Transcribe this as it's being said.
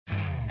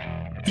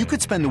You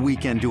could spend the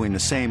weekend doing the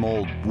same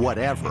old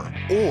whatever,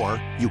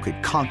 or you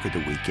could conquer the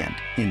weekend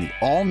in the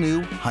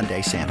all-new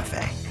Hyundai Santa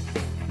Fe.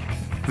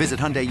 Visit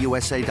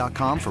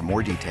HyundaiUSA.com for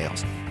more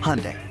details.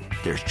 Hyundai,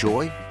 there's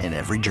joy in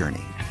every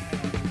journey.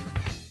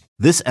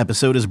 This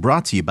episode is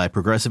brought to you by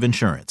Progressive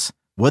Insurance.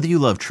 Whether you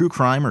love true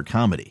crime or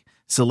comedy,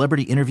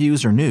 celebrity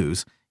interviews or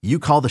news, you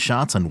call the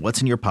shots on what's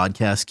in your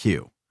podcast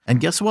queue. And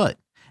guess what?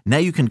 Now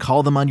you can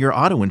call them on your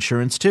auto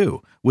insurance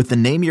too with the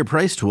Name Your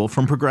Price tool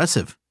from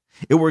Progressive.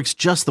 It works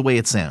just the way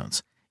it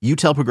sounds. You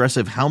tell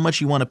Progressive how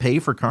much you want to pay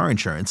for car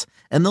insurance,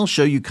 and they'll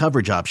show you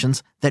coverage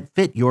options that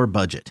fit your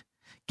budget.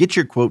 Get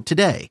your quote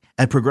today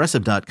at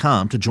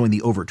Progressive.com to join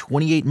the over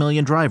 28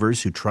 million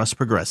drivers who trust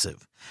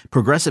Progressive.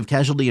 Progressive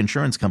Casualty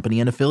Insurance Company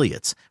and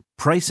Affiliates.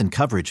 Price and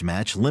coverage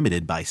match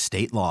limited by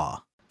state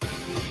law.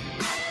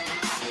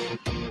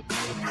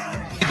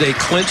 They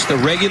clinched the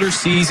regular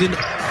season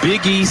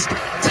Big East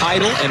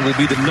title and will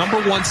be the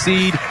 #1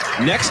 seed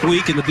next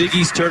week in the Big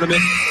East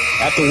tournament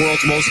at the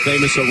world's most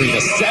famous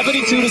arena.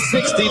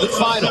 72-60, the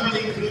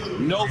final.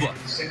 Nova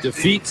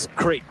defeats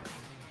Creighton.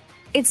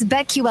 It's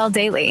BetQL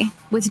Daily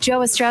with Joe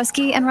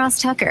Ostrowski and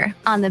Ross Tucker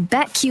on the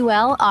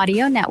BetQL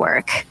Audio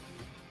Network.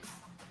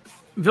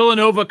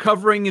 Villanova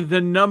covering the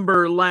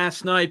number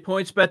last night.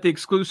 PointsBet, the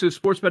exclusive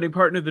sports betting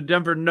partner of the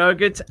Denver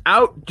Nuggets,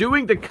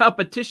 outdoing the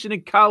competition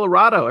in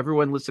Colorado.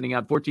 Everyone listening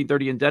on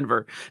 1430 in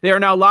Denver. They are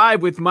now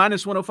live with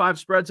 -105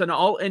 spreads on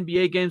all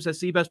NBA games. That's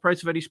the best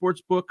price of any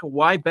sports book.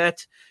 Why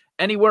bet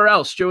anywhere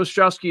else? Joe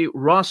Ostrowski,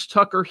 Ross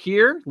Tucker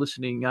here,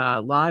 listening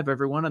live,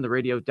 everyone, on the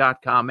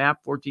radio.com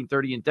app,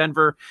 1430 in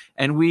Denver.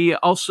 And we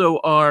also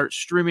are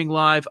streaming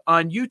live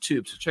on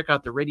YouTube. So check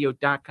out the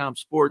radio.com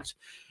sports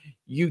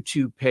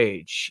YouTube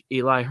page.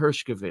 Eli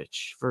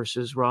Hershkovich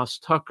versus Ross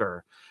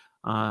Tucker.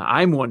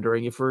 I'm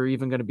wondering if we're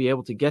even going to be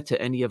able to get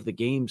to any of the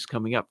games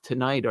coming up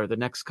tonight or the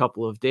next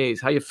couple of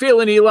days. How you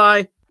feeling,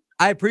 Eli?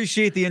 I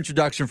appreciate the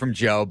introduction from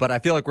Joe, but I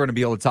feel like we're going to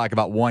be able to talk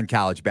about one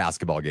college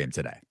basketball game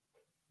today.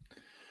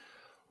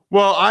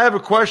 Well, I have a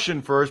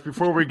question first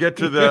before we get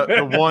to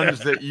the ones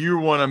that you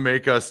want to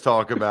make us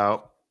talk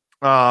about.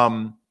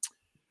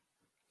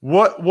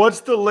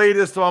 What's the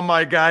latest on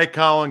my guy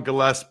Colin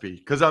Gillespie?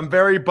 Because I'm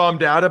very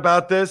bummed out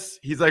about this.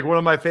 He's like one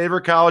of my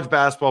favorite college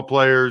basketball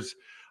players.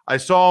 I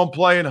saw him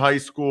play in high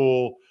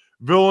school.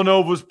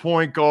 Villanova's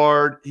point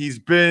guard. He's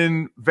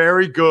been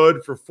very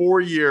good for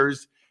 4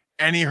 years,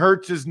 and he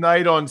hurts his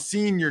night on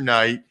senior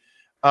night.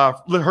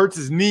 Hurts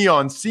his knee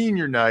on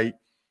senior night.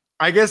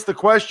 I guess the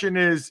question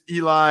is,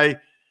 Eli,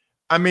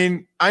 I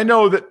mean, I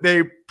know that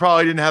they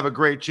probably didn't have a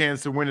great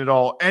chance to win it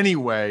all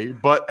anyway,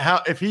 but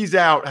if he's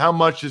out, how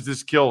much does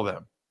this kill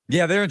them?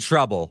 Yeah, they're in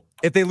trouble.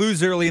 If they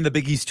lose early in the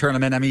Big East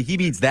tournament, I mean, he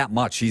means that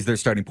much. He's their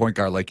starting point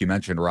guard, like you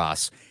mentioned,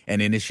 Ross,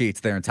 and initiates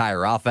their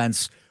entire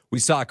offense. We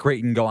saw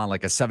Creighton go on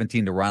like a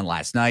 17-0 run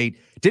last night.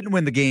 Didn't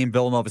win the game.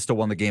 Villanova still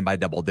won the game by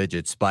double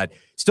digits, but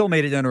still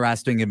made it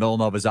interesting, and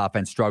Villanova's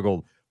offense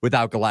struggled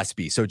without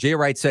Gillespie. So Jay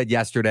Wright said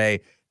yesterday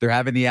they're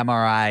having the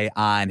MRI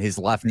on his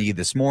left knee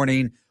this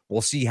morning.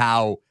 We'll see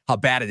how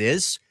bad it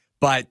is,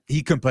 but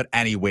he couldn't put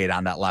any weight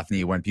on that left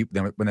knee when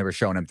they were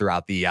showing him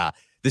throughout the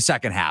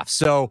second half.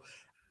 So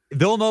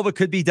Villanova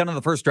could be done in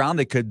the first round.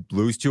 They could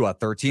lose to a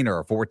 13 or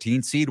a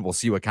 14 seed. We'll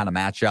see what kind of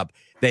matchup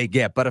they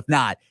get. But if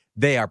not,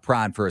 they are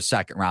primed for a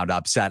second round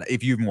upset,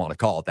 if you even want to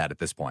call it that at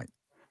this point.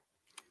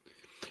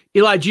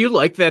 Eli, do you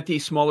like that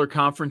these smaller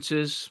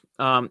conferences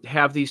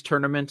have these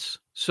tournaments?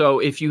 So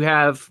if you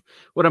have,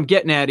 what I'm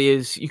getting at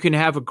is you can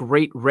have a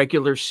great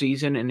regular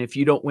season, and if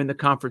you don't win the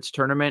conference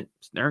tournament,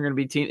 there are going to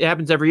be teams. It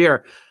happens every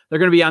year. They're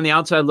going to be on the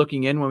outside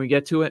looking in when we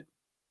get to it.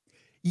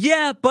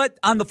 Yeah, but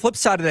on the flip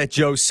side of that,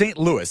 Joe, St.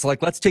 Louis,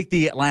 like let's take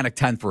the Atlantic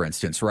 10, for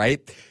instance,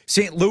 right?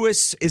 St.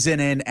 Louis is in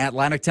an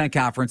Atlantic 10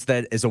 conference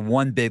that is a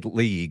one-bid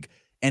league,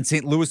 and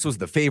St. Louis was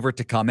the favorite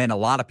to come in. A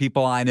lot of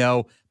people I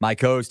know, my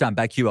co-host on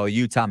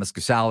BetQLU, Thomas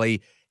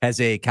Casale,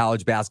 has a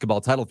college basketball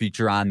title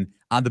feature on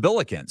the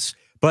Billikens,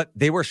 but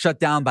they were shut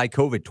down by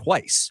COVID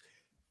twice.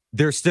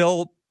 They're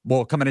still,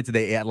 coming into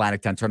the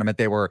Atlantic 10 tournament,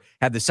 they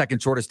had the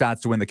second shortest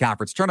odds to win the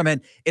conference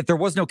tournament. If there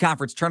was no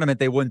conference tournament,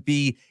 they wouldn't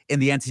be in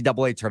the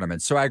NCAA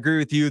tournament. So I agree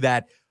with you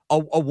that a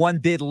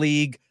one-bid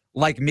league,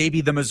 like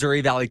maybe the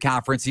Missouri Valley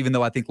Conference, even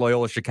though I think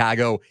Loyola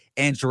Chicago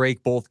and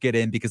Drake both get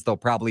in because they'll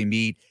probably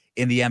meet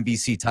in the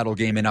MVC title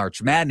game in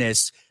Arch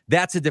Madness,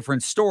 that's a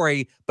different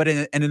story. But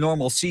in a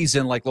normal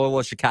season like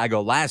Loyola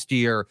Chicago last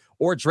year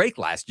or Drake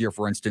last year,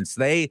 for instance,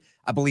 they,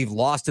 I believe,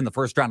 lost in the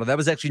first round. That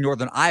was actually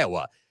Northern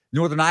Iowa.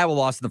 Northern Iowa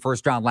lost in the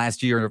first round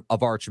last year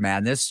of Arch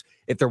Madness.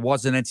 If there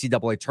was an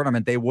NCAA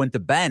tournament, they wouldn't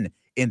have been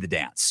in the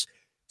dance.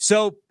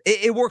 So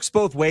it works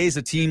both ways.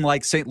 A team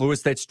like St.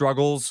 Louis that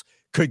struggles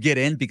could get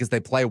in because they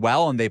play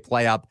well and they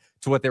play up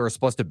to what they were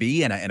supposed to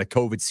be in a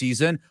COVID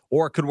season,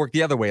 or it could work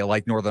the other way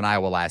like Northern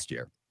Iowa last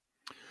year.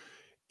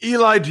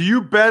 Eli, do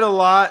you bet a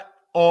lot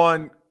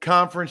on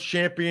conference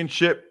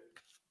championship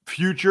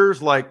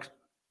futures like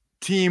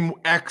Team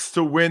X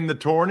to win the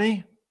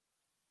tourney?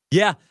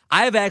 Yeah,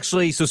 I have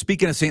actually. So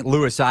speaking of St.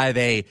 Louis, I have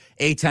a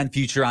A10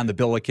 future on the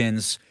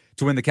Billikens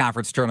to win the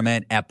conference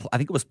tournament at, I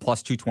think it was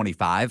plus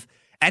 225.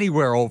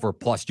 anywhere over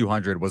plus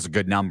 200 was a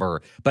good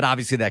number. But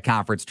obviously that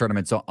conference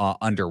tournament's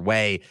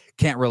underway.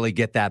 Can't really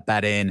get that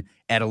bet in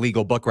at a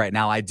legal book right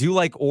now. I do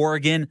like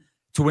Oregon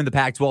to win the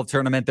Pac-12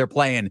 tournament. They're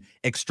playing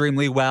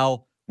extremely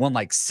well. Won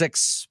like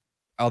 6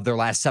 of their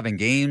last 7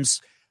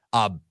 games.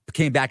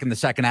 Came back in the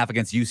second half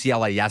against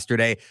UCLA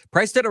yesterday.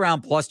 Priced it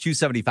around plus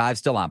 275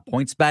 still on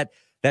PointsBet.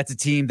 That's a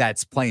team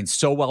that's playing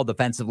so well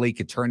defensively,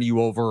 could turn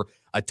you over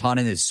a ton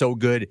and is so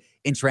good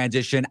in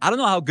transition. I don't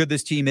know how good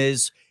this team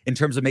is in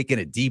terms of making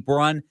a deep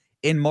run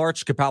in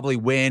March. Could probably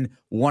win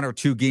 1 or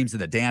 2 games in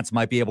the dance.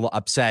 Might be able to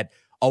upset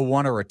a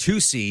 1 or a 2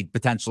 seed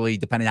potentially,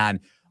 depending on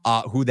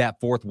who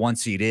that 4th 1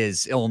 seed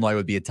is. Illinois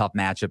would be a tough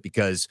matchup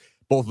because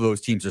both of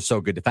those teams are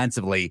so good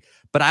defensively.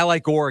 But I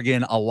like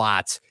Oregon a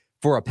lot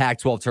for a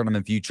Pac-12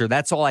 tournament future.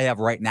 That's all I have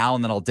right now,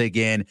 and then I'll dig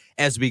in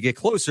as we get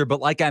closer. But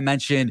like I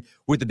mentioned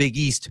with the Big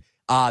East,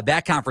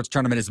 that conference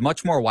tournament is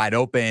much more wide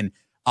open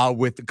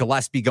with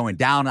Gillespie going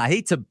down. I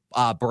hate to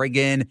bring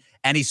in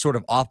any sort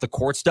of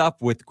off-the-court stuff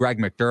with Greg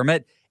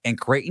McDermott and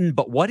Creighton,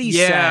 but what he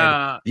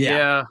said...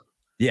 Yeah,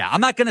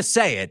 I'm not going to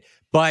say it,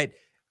 but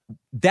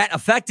that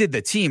affected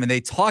the team, and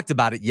they talked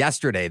about it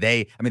yesterday.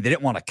 They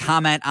didn't want to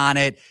comment on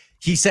it.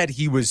 He said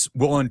he was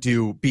willing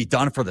to be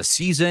done for the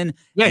season.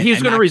 Yeah, he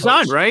was going to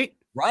resign, right?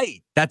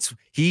 Right. That's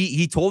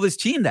he told his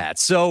team that.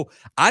 So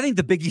I think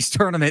the Big East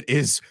tournament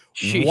is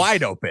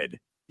wide open.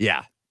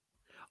 Yeah.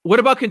 What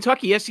about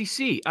Kentucky,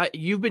 SEC?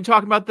 You've been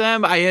talking about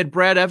them. I had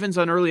Brad Evans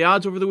on Early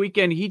Odds over the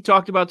weekend. He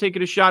talked about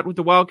taking a shot with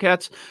the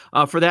Wildcats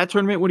for that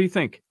tournament. What do you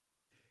think?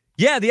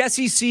 Yeah, the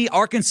SEC,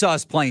 Arkansas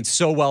is playing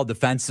so well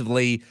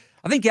defensively.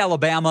 I think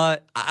Alabama,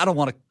 I don't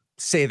want to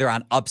say they're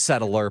on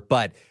upset alert,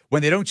 but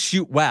when they don't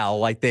shoot well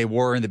like they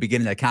were in the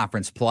beginning of the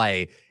conference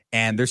play,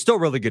 and they're still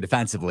really good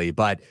defensively,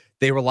 but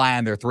they rely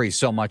on their 3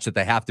 so much that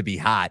they have to be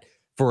hot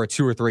for a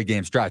 2 or 3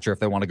 game stretch or if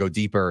they want to go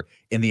deeper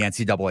in the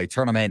NCAA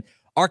tournament.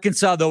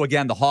 Arkansas, though,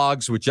 again, the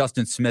Hogs with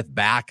Justin Smith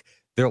back,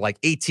 they're like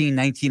 18,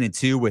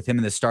 19-2 with him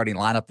in the starting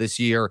lineup this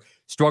year.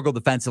 Struggled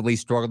defensively,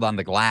 struggled on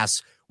the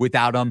glass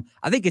without him.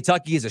 I think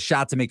Kentucky has a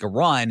shot to make a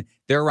run.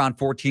 They're around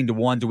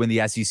 14-1 to win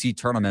the SEC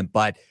tournament,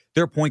 but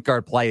their point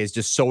guard play is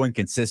just so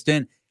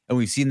inconsistent. And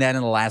we've seen that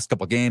in the last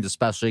couple of games,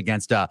 especially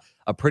against a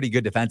pretty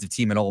good defensive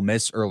team in Ole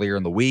Miss earlier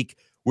in the week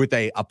with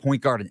a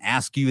point guard in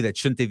Askew that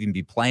shouldn't even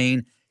be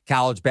playing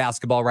college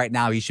basketball right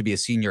now. He should be a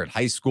senior at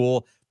high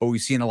school, but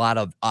we've seen a lot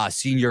of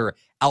senior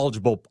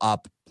eligible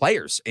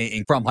players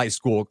from high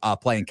school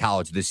playing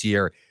college this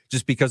year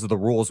just because of the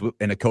rules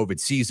in a COVID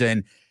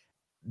season.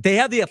 They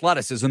have the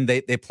athleticism.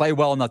 They play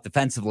well enough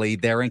defensively.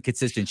 They're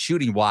inconsistent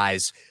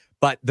shooting-wise,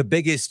 but the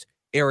biggest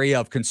area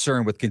of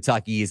concern with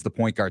Kentucky is the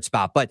point guard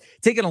spot. But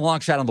taking a long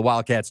shot on the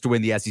Wildcats to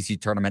win the SEC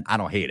tournament, I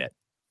don't hate it.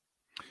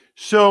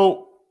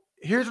 So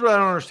here's what I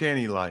don't understand,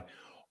 Eli.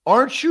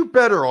 Aren't you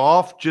better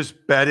off just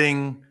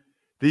betting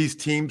these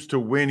teams to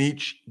win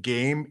each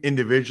game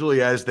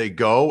individually as they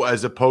go,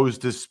 as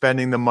opposed to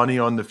spending the money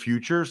on the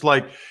futures?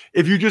 Like,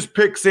 if you just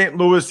pick St.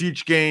 Louis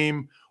each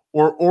game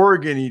or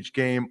Oregon each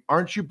game,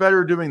 aren't you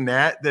better doing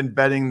that than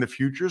betting the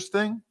futures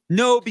thing?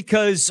 No,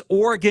 because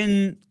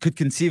Oregon could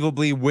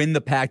conceivably win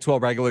the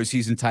Pac-12 regular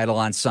season title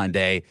on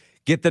Sunday,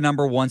 get the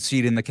number 1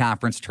 seed in the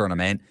conference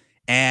tournament,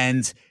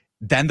 and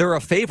then they're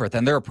a favorite.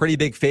 Then they're a pretty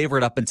big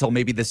favorite up until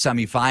maybe the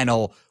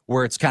semifinal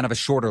where it's kind of a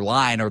shorter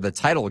line or the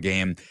title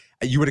game.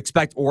 You would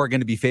expect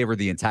Oregon to be favored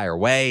the entire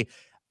way.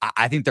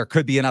 I think there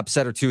could be an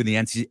upset or two in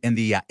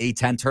the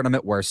A10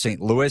 tournament where St.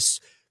 Louis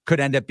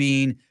could end up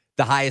being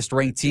the highest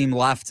ranked team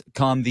left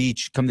come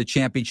the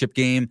championship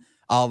game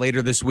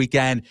later this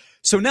weekend.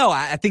 So no,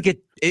 I think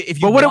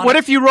what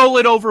if you roll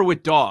it over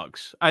with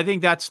dogs? I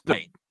think that's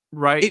the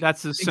right.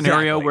 That's the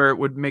scenario where it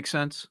would make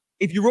sense.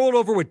 If you roll it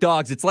over with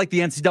dogs, it's like the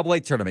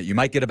NCAA tournament. You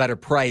might get a better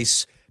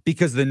price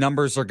because the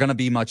numbers are going to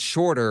be much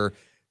shorter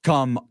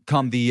come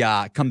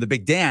the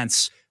big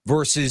dance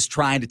versus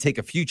trying to take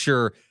a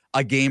future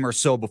a game or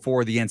so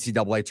before the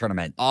NCAA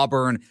tournament.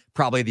 Auburn,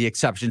 probably the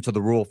exception to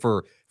the rule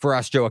for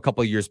us, Joe, a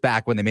couple of years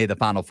back when they made the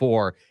Final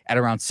Four at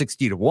around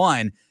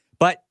 60-1.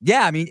 But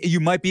yeah, I mean, you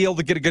might be able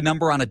to get a good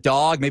number on a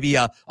dog, maybe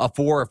a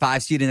 4 or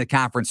 5 seed in the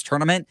conference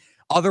tournament.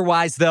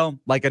 Otherwise, though,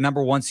 like a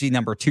number 1 seed,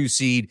 number 2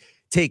 seed,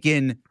 take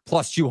in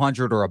plus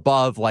 200 or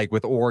above, like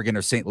with Oregon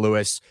or St.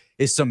 Louis,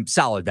 is some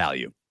solid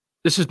value.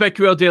 This is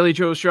BetQL Daily.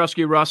 Joe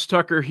Ostrowski, Ross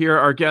Tucker here.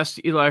 Our guest,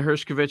 Eli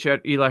Hershkovich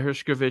at Eli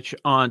Hershkovich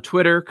on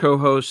Twitter,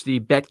 co-hosts the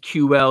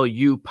BetQL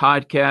U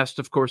podcast.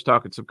 Of course,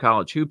 talking some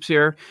college hoops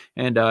here.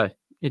 And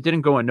it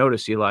didn't go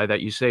unnoticed, Eli, that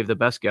you saved the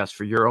best guest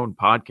for your own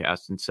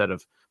podcast instead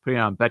of putting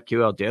on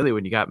BetQL Daily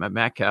when you got Matt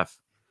Metcalf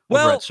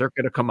over at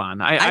Circuit. Come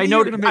on. I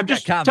know. I'm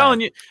just telling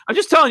you.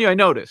 I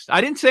noticed.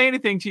 I didn't say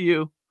anything to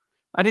you.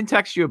 I didn't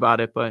text you about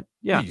it, but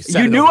yeah,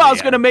 you knew I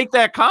was going to make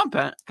that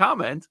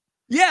comment.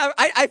 Yeah,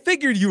 I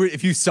figured you would,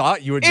 if you saw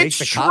it, you would make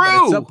the comment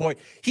at some point.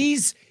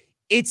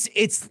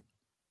 It's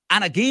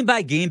on a game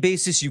by game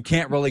basis, you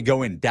can't really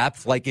go in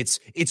depth. Like it's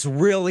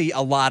really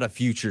a lot of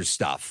future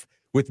stuff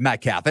with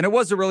Metcalf. And it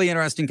was a really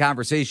interesting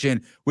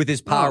conversation with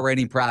his power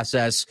rating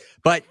process,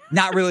 but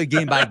not really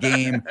game by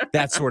game,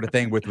 that sort of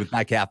thing with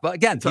Metcalf. But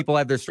again, people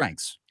have their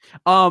strengths.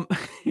 I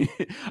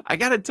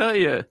got to tell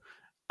you,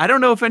 I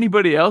don't know if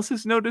anybody else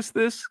has noticed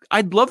this.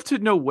 I'd love to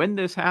know when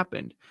this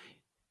happened.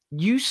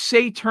 You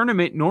say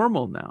tournament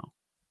normal now.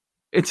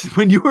 It's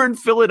when you were in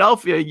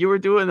Philadelphia, you were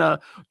doing a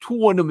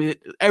tournament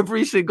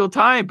every single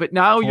time, but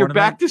now you're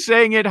back to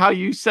saying it how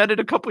you said it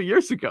a couple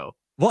years ago.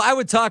 Well, I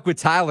would talk with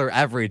Tyler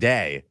every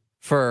day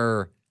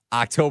for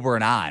October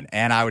and on,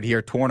 and I would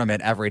hear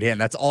tournament every day,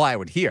 and that's all I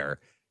would hear.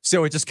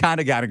 So it just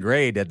kind of got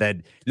ingrained, and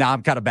then now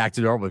I'm kind of back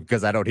to normal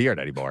because I don't hear it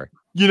anymore.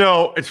 You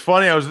know, it's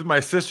funny. I was with my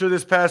sister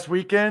this past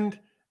weekend,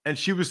 and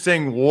she was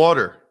saying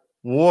water,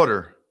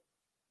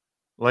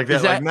 like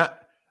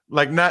that,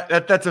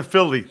 that's a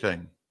Philly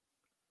thing.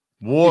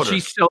 Water. Is she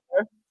still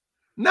there?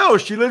 No,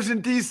 she lives in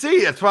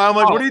D.C. That's why I'm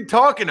like, what are you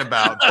talking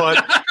about?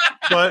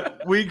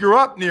 But we grew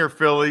up near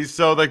Philly,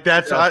 so like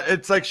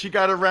it's like she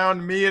got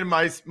around me and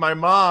my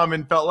mom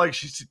and felt like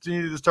she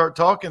needed to start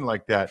talking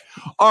like that.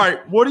 All right,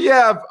 what do you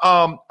have?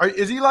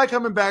 Is Eli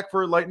coming back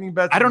for lightning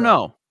bets? I don't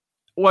know.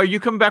 Well, are you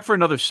coming back for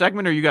another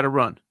segment, or you got to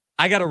run?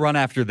 I got to run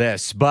after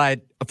this,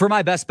 but for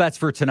my best bets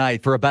for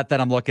tonight, for a bet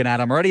that I'm looking at,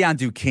 I'm already on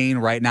Duquesne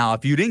right now.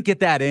 If you didn't get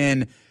that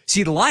in,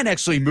 see, the line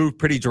actually moved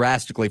pretty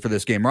drastically for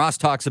this game. Ross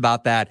talks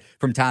about that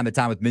from time to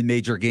time with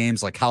mid-major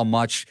games, like how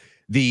much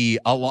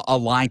a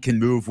line can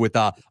move with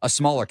a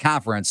smaller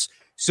conference.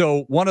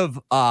 So one of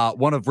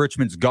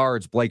Richmond's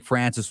guards, Blake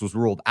Francis, was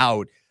ruled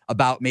out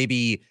about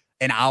maybe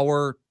an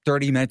hour,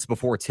 30 minutes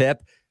before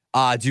tip.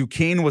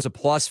 Duquesne was a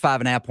plus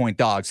 5.5 point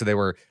dog.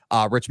 So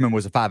Richmond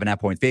was a 5.5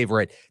 point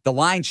favorite. The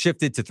line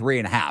shifted to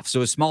 3.5.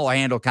 So a smaller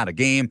handle kind of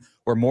game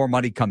where more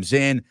money comes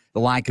in. The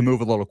line can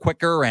move a little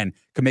quicker and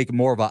can make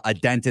more of a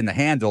dent in the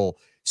handle.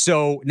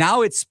 So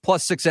now it's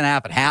plus 6.5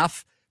 at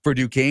half for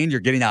Duquesne.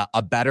 You're getting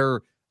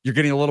you're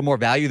getting a little more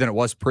value than it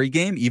was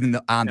pregame, even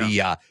on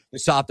the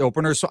soft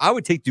opener. So I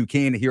would take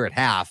Duquesne here at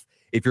half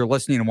if you're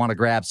listening and want to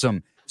grab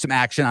some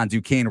action on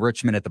Duquesne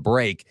Richmond at the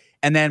break.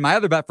 And then my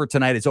other bet for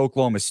tonight is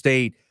Oklahoma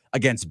State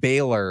against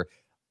Baylor.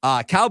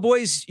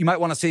 Cowboys, you might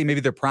want to say maybe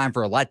they're primed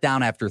for a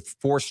letdown after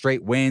 4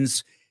 straight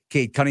wins.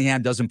 Cade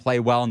Cunningham doesn't play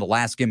well in the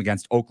last game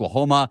against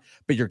Oklahoma,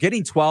 but you're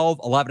getting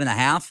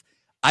 11.5.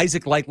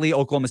 Isaac Likely,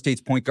 Oklahoma State's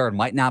point guard,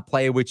 might not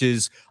play, which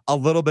is a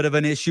little bit of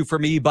an issue for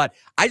me, but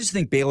I just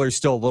think Baylor's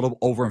still a little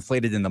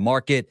overinflated in the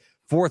market.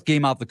 4th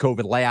game out the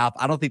COVID layoff.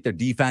 I don't think their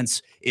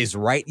defense is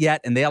right yet,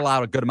 and they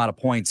allowed a good amount of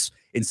points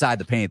inside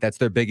the paint. That's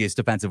their biggest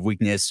defensive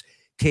weakness.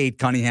 Cade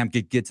Cunningham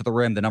could get to the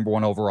rim, the number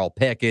 1 overall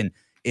pick in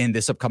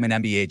this upcoming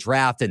NBA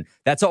draft, and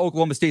that's how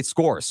Oklahoma State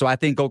scores. So I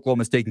think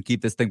Oklahoma State can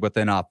keep this thing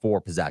within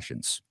 4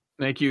 possessions.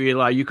 Thank you,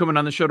 Eli. You coming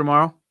on the show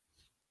tomorrow?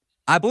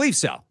 I believe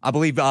so. I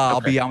believe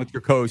I'll be on with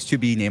your coach to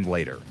be named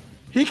later.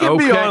 He can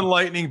be on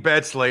lightning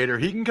bets later.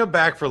 He can come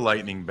back for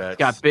lightning bets.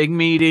 Got big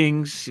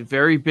meetings,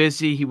 very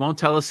busy. He won't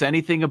tell us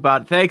anything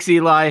about it. Thanks,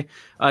 Eli.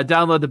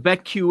 Download the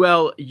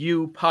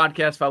BetQLU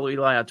podcast. Follow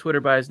Eli on Twitter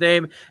by his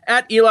name,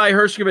 at Eli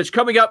Hershkovich.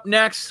 Coming up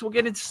next, we'll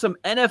get into some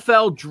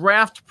NFL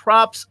draft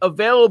props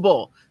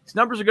available. These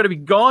numbers are going to be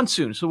gone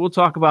soon, so we'll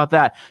talk about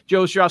that.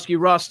 Joe Ostrowski,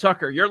 Ross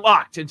Tucker, you're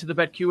locked into the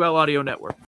BetQL Audio Network.